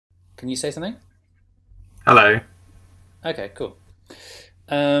Can you say something? Hello. Okay, cool.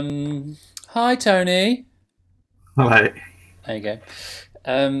 Hi, Tony. Hello. There you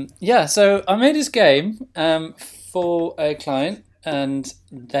go. Yeah, so I made this game for a client, and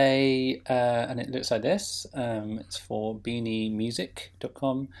and it looks like this. It's for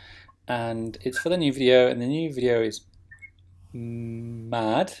beaniemusic.com, and it's for the new video, and the new video is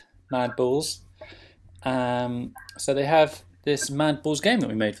Mad Balls. So they have this Mad Balls game that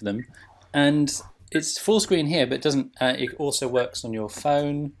we made for them, and it's full screen here, but it doesn't. It also works on your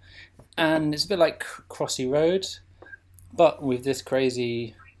phone, and it's a bit like Crossy Road, but with this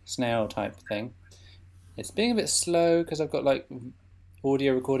crazy snail type thing. It's being a bit slow because I've got like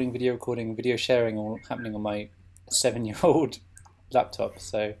audio recording, video sharing all happening on my 7-year-old laptop,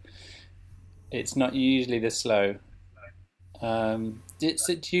 so it's not usually this slow. Did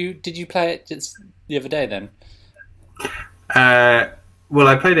you play it just the other day then? Uh, well,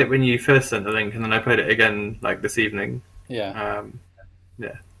 I played it when you first sent the link, and then I played it again like this evening. Yeah,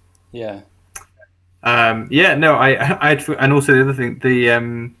 Yeah. yeah. Yeah. No, and also the other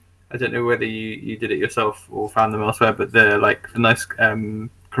thing, I don't know whether you did it yourself or found them elsewhere, but the nice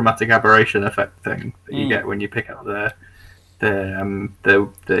chromatic aberration effect thing that you get when you pick up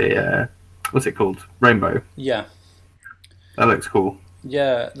the what's it called, rainbow. Yeah, That looks cool.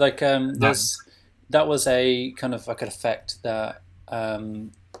 yeah. Like Nice. that was a kind of like an effect that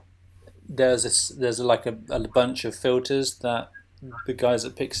there's like a bunch of filters that the guys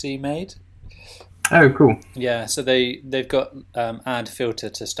at Pixie made. Oh, cool. Yeah, so they've got add filter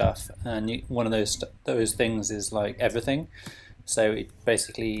to stuff, and one of those things is like everything. So it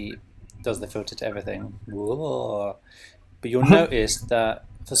basically does the filter to everything. Whoa. But you'll notice that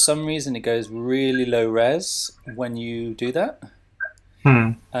for some reason it goes really low res when you do that.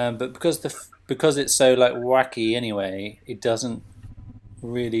 Hmm. But because it's so like wacky anyway, it doesn't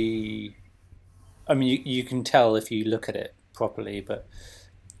really. I mean, you can tell if you look at it properly, but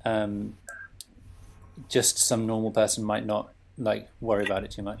um, just some normal person might not like worry about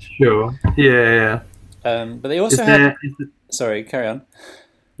it too much. Sure. Yeah. But they Is also had. there? Sorry, carry on.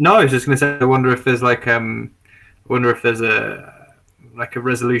 No, I was just going to say. I wonder if there's a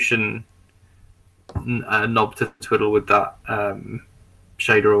resolution knob to twiddle with that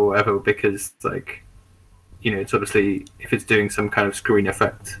shader or whatever, because it's obviously, if it's doing some kind of screen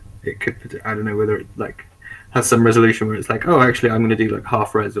effect, it could. I don't know whether it like has some resolution where it's like, oh, actually, I'm going to do like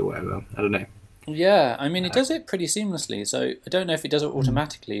half res or whatever. I don't know. Yeah, I mean, it does it pretty seamlessly. So I don't know if it does it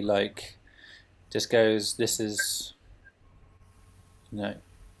automatically, like just goes, this is, no.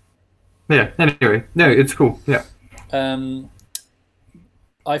 Yeah. Anyway, no, it's cool. Yeah. Um,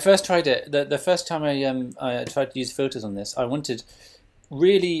 I first tried it, the first time I tried to use filters on this, I wanted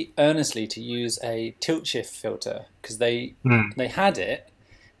really earnestly to use a tilt shift filter because Hmm. they had it.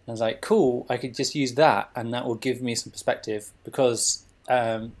 I was like, cool, I could just use that and that will give me some perspective because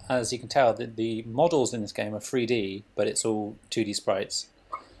as you can tell, the models in this game are 3D, but it's all 2D sprites.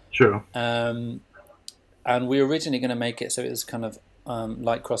 Sure. And we were originally going to make it so it was kind of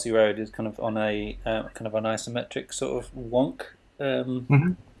like Crossy Road is kind of on a kind of an isometric sort of wonk.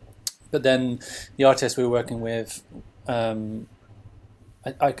 Hmm. But then the artist we were working with, I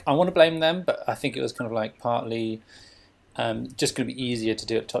want to blame them, but I think it was kind of like partly just going to be easier to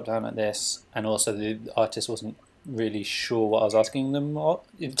do it top down like this, and also the artist wasn't really sure what I was asking them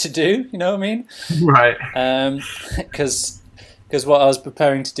to do. You know what I mean? Right. Because what I was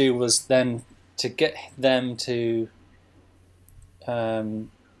preparing to do was then to get them to um,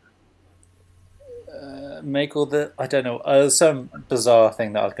 make all the, I don't know, some bizarre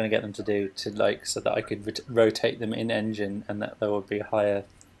thing that I was going to get them to do to like so that I could rotate them in engine and that there would be higher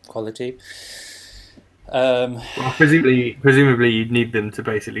quality. Well, presumably you'd need them to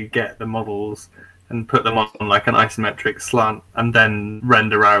basically get the models and put them on like an isometric slant, and then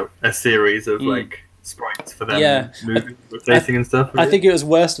render out a series of like sprites for them Yeah, moving, rotating, and stuff. I Right? think it was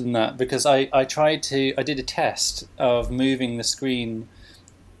worse than that because I did a test of moving the screen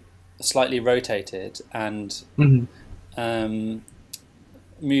slightly rotated and Mhm. um,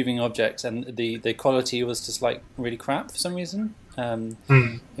 moving objects, and the quality was just like really crap for some reason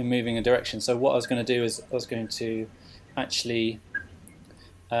Mm. in moving a direction. So what I was going to do is I was going to actually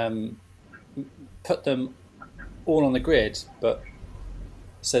um, put them all on the grid, but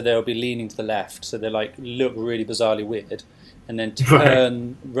so they'll be leaning to the left, so they like look really bizarrely weird, and then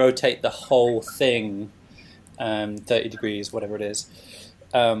Right. rotate the whole thing 30 degrees, whatever it is,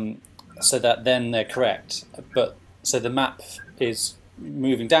 so that then they're correct. But so the map is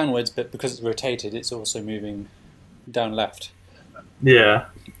moving downwards, but because it's rotated, it's also moving down left. Yeah.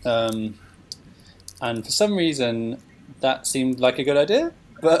 Um, and for some reason, that seemed like a good idea,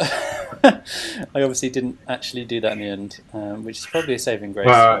 but I obviously didn't actually do that in the end, which is probably a saving grace.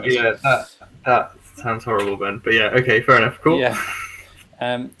 Wow, yeah, that sounds horrible, Ben. But yeah, okay, fair enough. Cool. Yeah.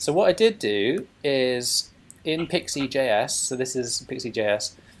 So what I did do is in pixiJS, so this is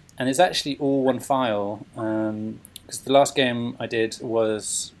pixiJS, and it's actually all one file, because the last game I did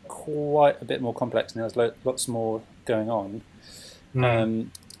was quite a bit more complex and there was lots more going on.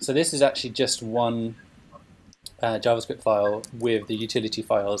 So this is actually just one JavaScript file with the utility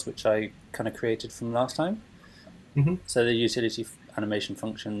files, which I kind of created from last time. So the utility animation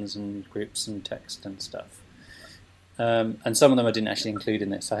functions and groups and text and stuff. And some of them I didn't actually include in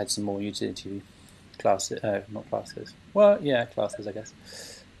this. I had some more utility classes, not classes. Well, yeah, classes, I guess.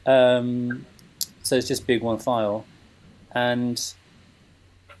 So it's just big one file, and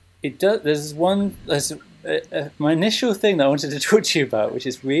it does. There's my initial thing that I wanted to talk to you about, which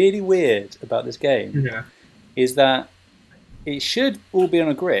is really weird about this game, is that it should all be on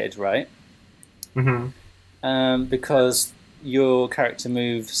a grid, right? Because your character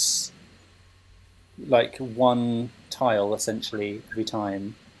moves like one tile essentially every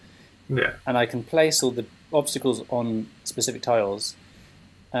time. Yeah. And I can place all the obstacles on specific tiles.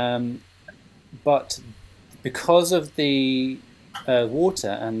 But because of the water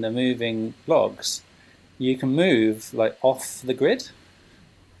and the moving logs, you can move like off the grid,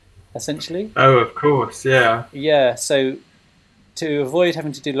 essentially. Oh, of course, yeah. Yeah, so to avoid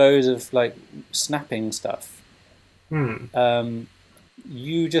having to do loads of like snapping stuff, you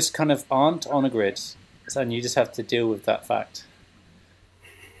just kind of aren't on a grid, and you just have to deal with that fact.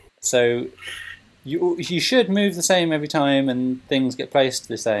 So you should move the same every time, and things get placed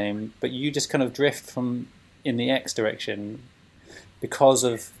the same, but you just kind of drift from in the X direction because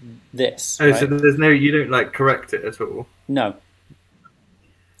of this. Oh, right? so there's no, you don't like correct it at all? No.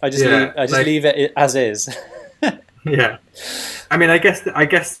 I just leave it as is. Yeah. I mean, I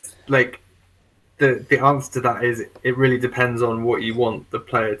guess like the answer to that is it really depends on what you want the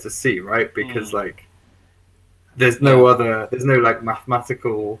player to see, right? Because like there's no like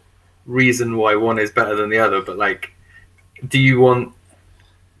mathematical reason why one is better than the other, but like do you want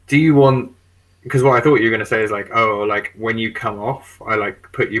because what I thought you were going to say is like, oh, like when you come off, I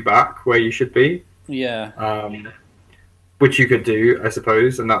like put you back where you should be. Yeah. Which you could do, I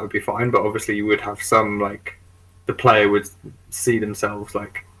suppose, and that would be fine. But obviously, you would have some like the player would see themselves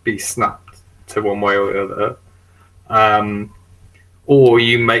like be snapped to one way or the other. Or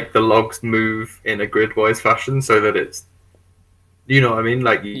you make the logs move in a gridwise fashion so that it's, you know what I mean?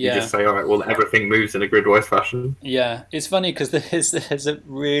 Like you just say, all right, well, everything moves in a gridwise fashion. Yeah, it's funny because there's a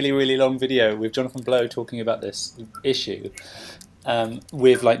really, really long video with Jonathan Blow talking about this issue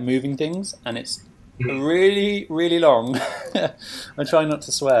with like moving things, and it's really, really long. I'm trying not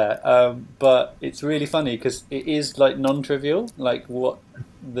to swear, but it's really funny because it is like non-trivial, like what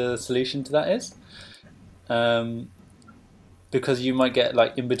the solution to that is. Because you might get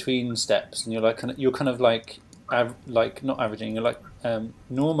like in between steps, and you're kind of like not averaging, you're like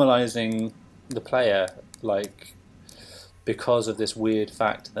normalizing the player, like because of this weird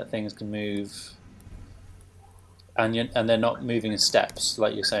fact that things can move, and they're not moving in steps,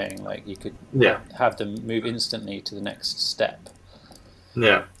 like you're saying. Like you could have them move instantly to the next step.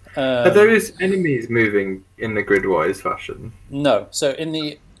 Yeah. Are those enemies moving in the gridwise fashion? No. So in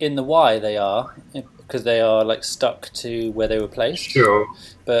the Y they are, because they are like stuck to where they were placed. Sure.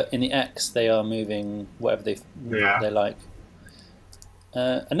 But in the X they are moving whatever they like.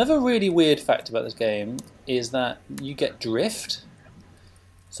 Another really weird fact about this game is that you get drift.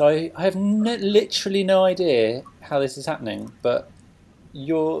 So I have literally no idea how this is happening, but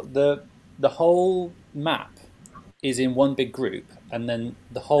the whole map is in one big group, and then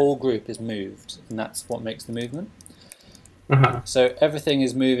the whole group is moved, and that's what makes the movement. So everything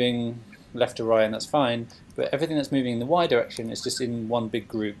is moving left to right, and that's fine, but everything that's moving in the Y direction is just in one big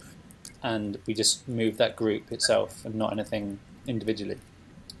group, and we just move that group itself and not anything individually.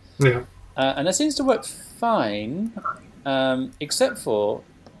 Yeah. And that seems to work fine, except for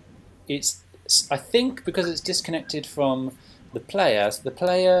I think because it's disconnected from the player, so the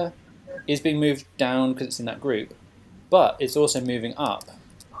player is being moved down because it's in that group, but it's also moving up.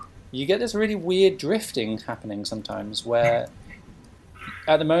 You get this really weird drifting happening sometimes where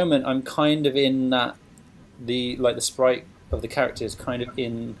at the moment I'm kind of in that, the sprite of the character is kind of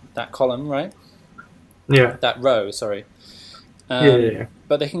in that column, right? Yeah. That row, sorry. Yeah.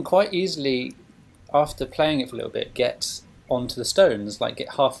 But they can quite easily, after playing it for a little bit, get onto the stones, like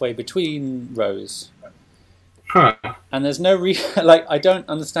get halfway between rows. Huh. And there's no like I don't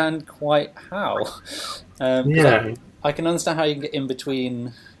understand quite how. I can understand how you can get in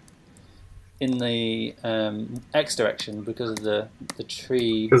between in the X direction because of the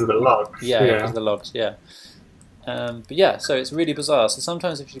tree. Because of the logs. Yeah, because of the logs. Yeah. But yeah, so it's really bizarre. So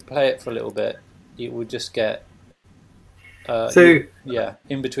sometimes if you play it for a little bit, it would just get in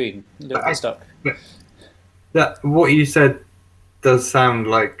between, a little bit stuck. That what you said does sound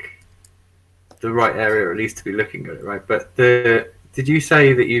like the right area, at least to be looking at it, right? But did you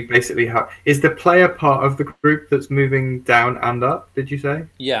say that you basically is the player part of the group that's moving down and up? Did you say?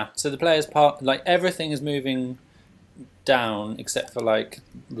 Yeah. So the player's part, like everything is moving down except for like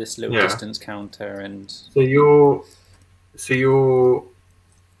this little distance counter and.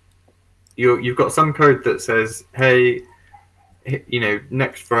 You've got some code that says, hey,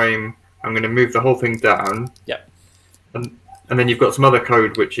 next frame, I'm going to move the whole thing down. Yep. And then you've got some other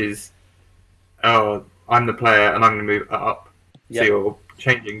code which is, oh, I'm the player and I'm going to move up. Yep. So you're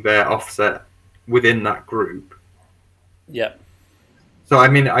changing their offset within that group. Yep. So, I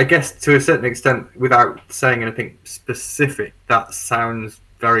mean, I guess to a certain extent, without saying anything specific, that sounds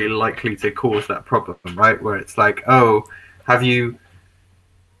very likely to cause that problem, right? Where it's like, oh, have you,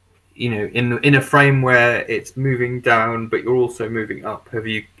 in a frame where it's moving down, but you're also moving up, have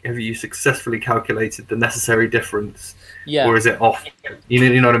you successfully calculated the necessary difference? Yeah. Or is it off?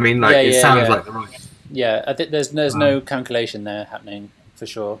 You know what I mean? Like it sounds like the right. Yeah, I think there's no calculation there happening for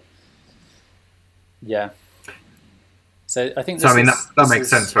sure. Yeah. So I think. So I mean that makes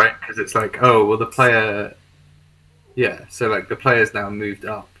sense, right? Because it's like, oh well, the player. Yeah. So like the player's now moved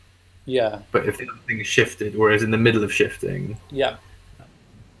up. Yeah. But if something is shifted, or is in the middle of shifting. Yeah.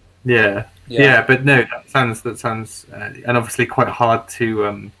 Yeah, but no, that sounds, and obviously quite hard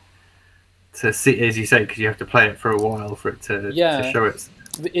to see, as you say, because you have to play it for a while for it to show it.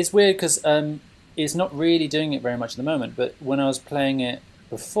 It's weird because it's not really doing it very much at the moment, but when I was playing it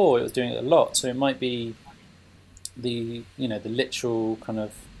before, it was doing it a lot. So it might be the literal kind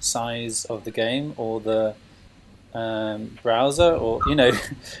of size of the game, or the browser, or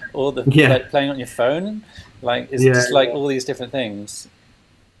or the like, playing on your phone. Like it's just like all these different things.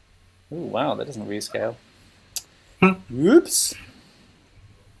 Oh wow, that doesn't rescale. Oops.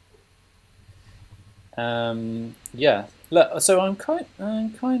 Yeah. Look, so am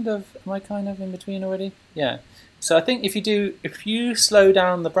I kind of in between already? Yeah. So I think if you slow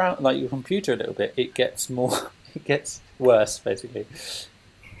down like your computer a little bit, it gets worse basically.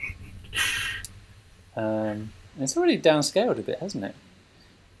 It's already downscaled a bit, hasn't it?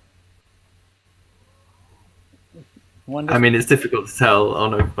 I mean, it's difficult to tell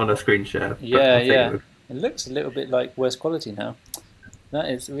on a screen share. Yeah. It looks a little bit like worse quality now. That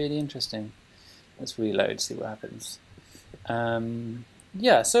is really interesting. Let's reload, see what happens.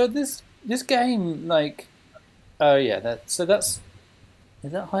 So this game, like, is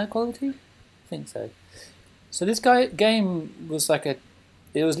that higher quality? I think so. So this game was it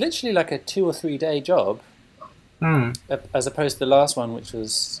was literally like a 2 or 3 day job, as opposed to the last one, which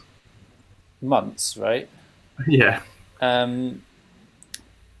was months, right? Yeah. And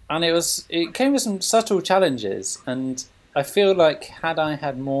it came with some subtle challenges, and I feel like had I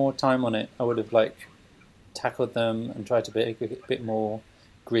had more time on it, I would have tackled them and tried to be a bit more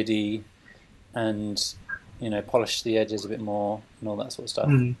gritty, and polish the edges a bit more and all that sort of stuff.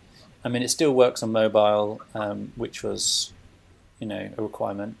 I mean, it still works on mobile, which was a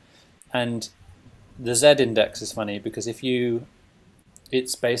requirement, and the Z index is funny because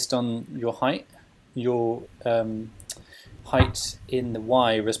it's based on your height. Your height in the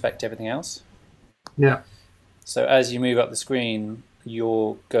Y respect to everything else. Yeah. So as you move up the screen,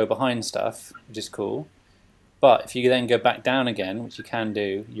 you'll go behind stuff, which is cool. But if you then go back down again, which you can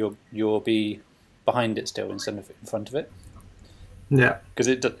do, you'll be behind it still instead of in front of it. Yeah. Because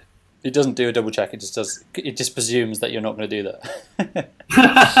it doesn't do a double check. It just presumes that you're not going to do that.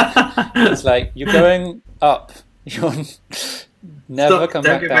 It's like you're going up. You're never come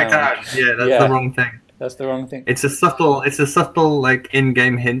back down. Yeah, that's the wrong thing. That's the wrong thing. It's a subtle like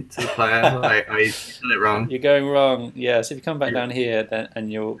in-game hint to the player. I did it wrong. You're going wrong. Yeah. So if you come back down here,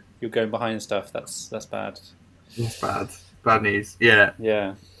 and you're going behind stuff, that's bad. That's bad. Bad news. Yeah.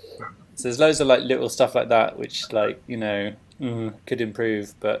 Yeah. So there's loads of little stuff like that, which could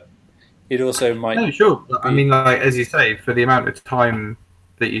improve, but it also might. No, sure. I mean, as you say, for the amount of time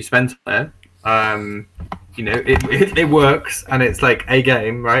that you spent on it, it works, and it's like a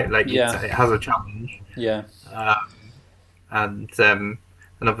game, right? It has a challenge. Yeah. And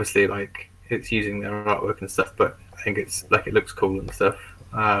obviously it's using their artwork and stuff, but I think it looks cool and stuff.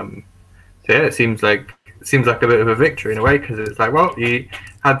 So yeah, it seems like a bit of a victory in a way, because it's like, well, you'd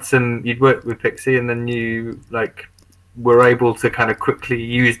worked with Pixie, and then you were able to kind of quickly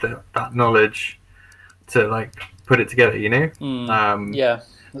use that knowledge to put it together, Yeah.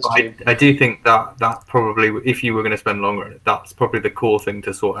 That's true. I do think that probably, if you were going to spend longer on it, that's probably the core thing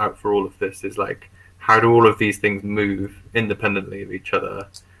to sort out for all of this, is like, how do all of these things move independently of each other?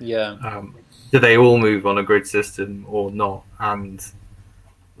 Yeah. Do they all move on a grid system or not? And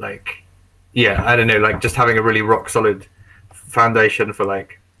like, yeah, I don't know, like just having a really rock solid foundation for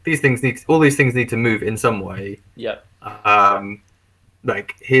like, all these things need to move in some way. Yeah.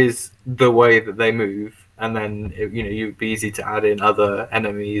 Like, here's the way that they move, and then you'd be easy to add in other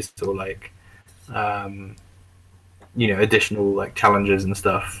enemies or like additional like challenges and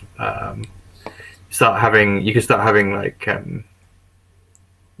stuff. You can start having like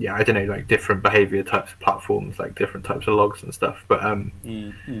I don't know, like different behavior types of platforms, like different types of logs and stuff. But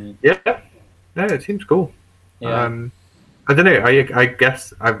yeah, no, it seems cool. Yeah. I don't know. I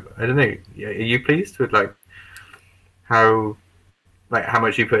guess I don't know. Are you pleased with like how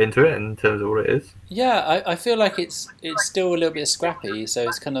much you put into it in terms of what it is? Yeah, I feel like it's still a little bit scrappy. So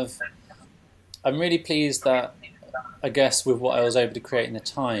it's kind of, I'm really pleased that, I guess, with what I was able to create in the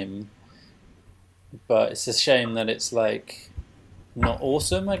time. But it's a shame that it's like not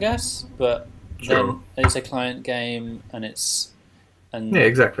awesome, I guess. But then it's a client game, and yeah,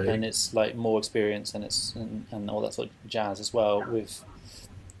 exactly, and it's like more experience, and all that sort of jazz as well, with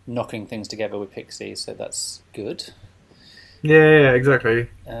knocking things together with Pixie. So that's good. Yeah, exactly.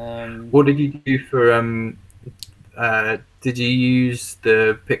 What did you do for? Did you use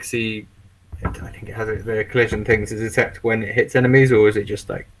the Pixie? I think it has the collision things to detect when it hits enemies, or is it just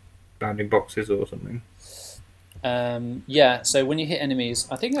like bounding boxes or something? Yeah. So when you hit enemies,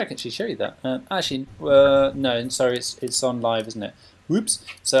 I think I can actually show you that. Actually, no. Sorry, it's on live, isn't it? Whoops.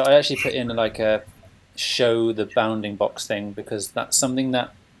 So I actually put in like a show the bounding box thing, because that's something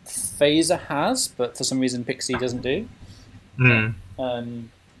that Phaser has, but for some reason Pixie doesn't do. But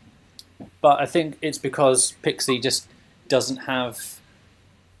I think it's because Pixie just doesn't have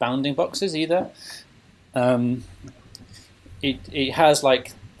bounding boxes either. It has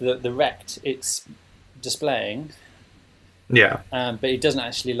like the rect it's displaying, but it doesn't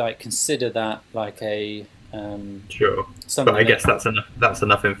actually like consider that like a sure. But I guess that's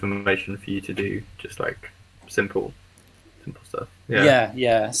enough information for you to do just like simple stuff.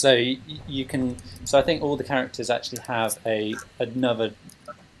 Yeah. So you can. So I think all the characters actually have another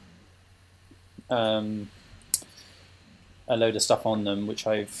a load of stuff on them, which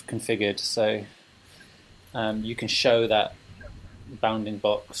I've configured. So you can show that bounding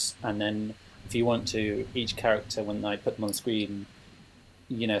box, and then if you want to, each character, when I put them on screen,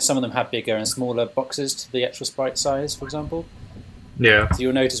 some of them have bigger and smaller boxes to the actual sprite size, for example. Yeah. So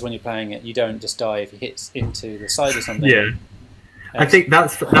you'll notice when you're playing it, you don't just die if it hits into the side or something. Yeah. I think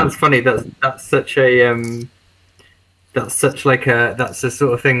that's funny. That's such a that's a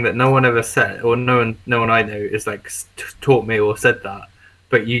sort of thing that no one ever said, or no one I know is like taught me or said that.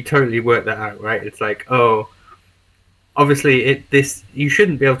 But you totally work that out, right? It's like, oh, obviously you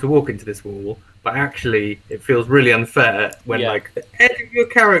shouldn't be able to walk into this wall, but actually it feels really unfair when like the edge of your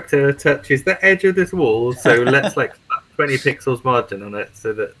character touches the edge of this wall. So let's like 20 pixels margin on it,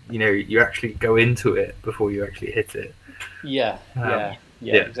 so that you actually go into it before you actually hit it. Yeah,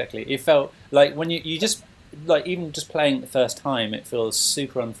 exactly. It felt like when you just like, even just playing it the first time, it feels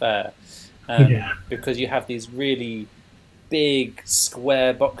super unfair, because you have these really big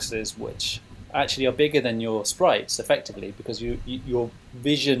square boxes which actually are bigger than your sprites, effectively, because your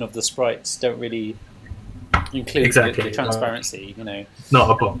vision of the sprites don't really include the transparency. It's not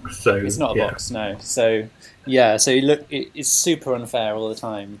a box, so it's not a box. No, so it's super unfair all the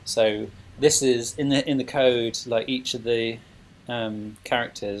time. So this is in the code, like each of the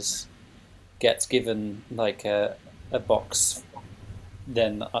characters gets given like a box,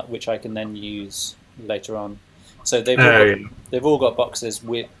 then which I can then use later on. So they've all got boxes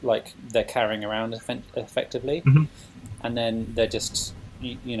with like they're carrying around effectively, and then they're just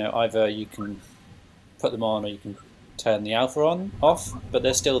either you can put them on or you can turn the alpha off, but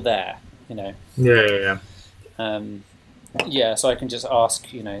they're still there. So I can just ask,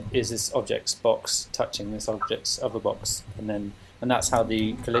 is this object's box touching this object's other box, and that's how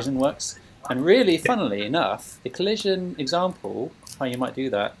the collision works. And really, funnily enough, the collision example, how you might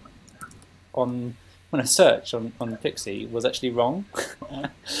do that, when I searched on Pixie, was actually wrong.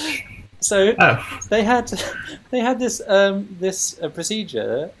 So they had this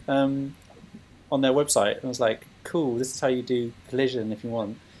procedure on their website, and I was like, cool, this is how you do collision if you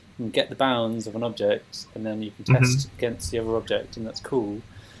want. You can get the bounds of an object, and then you can test against the other object, and that's cool.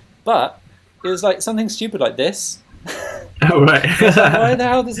 But it was like something stupid like this. Oh, right. Like, why the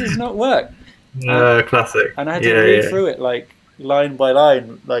hell does this not work? Classic. And I had to read through it like line by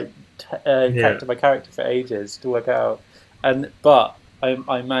line, like character by character for ages to work out. But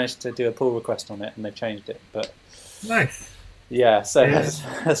I managed to do a pull request on it, and they've changed it. But Nice. yeah, so Yeah.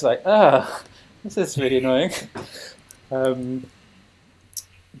 I was like, oh, this is really annoying.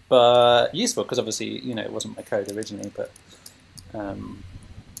 But useful because obviously, it wasn't my code originally. But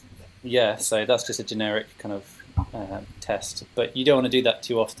yeah, so that's just a generic kind of test. But you don't want to do that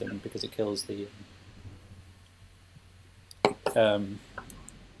too often because it kills the,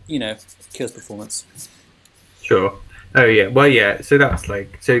 kills performance. Sure. Oh yeah. Well, yeah. So that's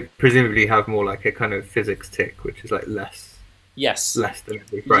so presumably you have more like a kind of physics tick, which is like less Yes. than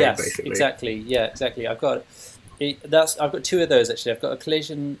every frame, Yes. basically. Exactly. Yeah. Exactly. I've got two of those actually. I've got a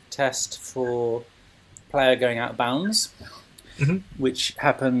collision test for player going out of bounds, which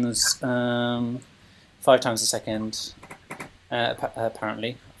happens 5 times a second.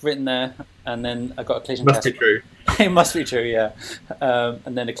 Apparently, I've written there, and then I've got a collision test. Must be true. It must be true, yeah.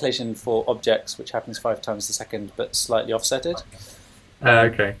 And then a collision for objects, which happens 5 times a second, but slightly offsetted.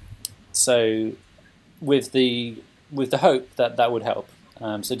 Okay. So, with the hope that would help,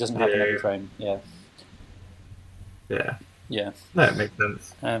 so it doesn't happen every frame. Yeah. Yeah. Yeah. No, it makes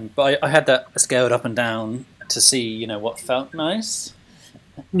sense. But I had that scaled up and down to see, what felt nice.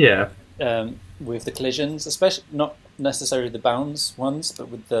 Yeah. With the collisions, especially not necessarily the bounds ones, but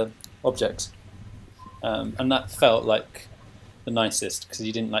with the objects. And that felt like the nicest because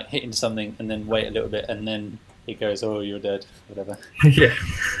you didn't like hit into something and then wait a little bit and then it goes, oh, you're dead, whatever. Yeah.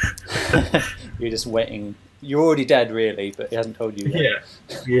 You're just waiting. You're already dead, really, but it hasn't told you yet.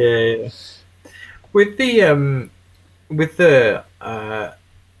 Yeah. With the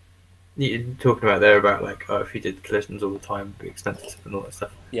you're talking about there about like, oh, if you did collisions all the time, it'd be expensive and all that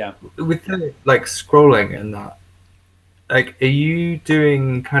stuff. Yeah. With the like scrolling and that, like, are you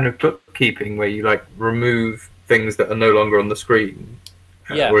doing kind of bookkeeping where you like remove things that are no longer on the screen?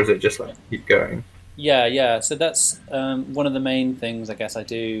 Yeah. Or is it just like keep going? Yeah. So that's one of the main things I guess I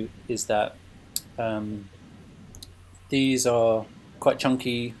do is that these are quite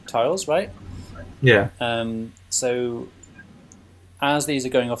chunky tiles, right? Yeah. So as these are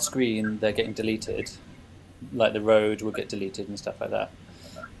going off screen, they're getting deleted. Like the road will get deleted and stuff like that.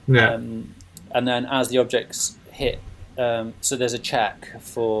 Yeah. And then as the objects hit, so there's a check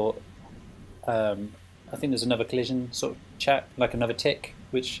for, I think there's another collision sort of check, like another tick,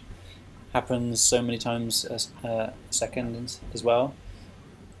 which happens so many times a second as well,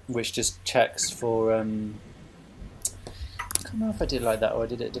 which just checks for, I can't remember if I did it like that or I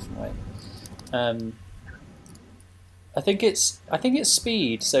did it a different way. I think it's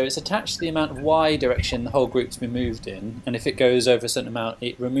speed, so it's attached to the amount of Y direction the whole group's been moved in, and if it goes over a certain amount,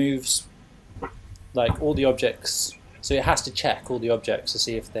 it removes like all the objects. So it has to check all the objects to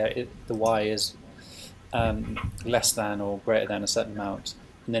see if the Y is less than or greater than a certain amount,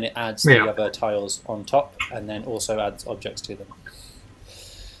 and then it adds the other tiles on top, and then also adds objects to them.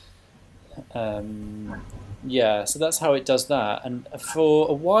 Yeah, so that's how it does that, and for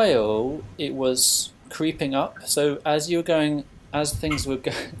a while it was creeping up. So as things were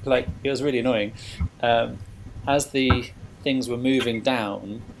like, it was really annoying. As the things were moving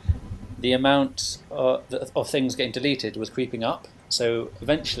down, the amount of things getting deleted was creeping up. So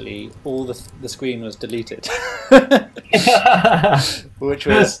eventually, all the screen was deleted, which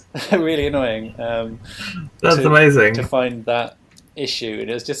was really annoying. That's amazing to find that issue. And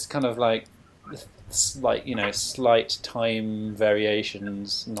it was just kind of like slight time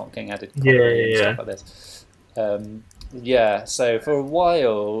variations not getting added properly and stuff like this. So for a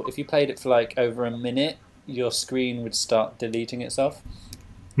while, if you played it for like over a minute, your screen would start deleting itself.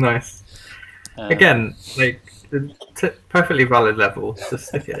 Nice. Again, like perfectly valid level. Just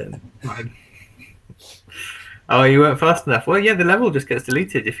stick it in. Fine. Oh, you weren't fast enough. Well, yeah, the level just gets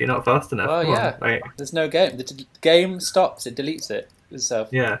deleted if you're not fast enough. Oh, yeah. There's no game. The game stops. It deletes it itself.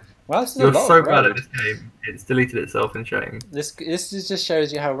 Yeah. Well, you're so bad at this game. It's deleted itself in shame. This just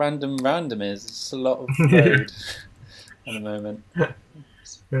shows you how random is. It's a lot of road at the moment.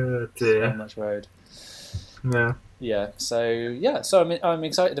 Oh dear. So much road. Yeah. Yeah. So I'm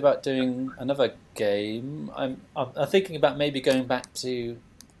excited about doing another game. I'm thinking about maybe going back to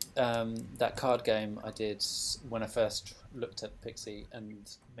that card game I did when I first looked at Pixie, and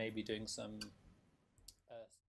maybe doing some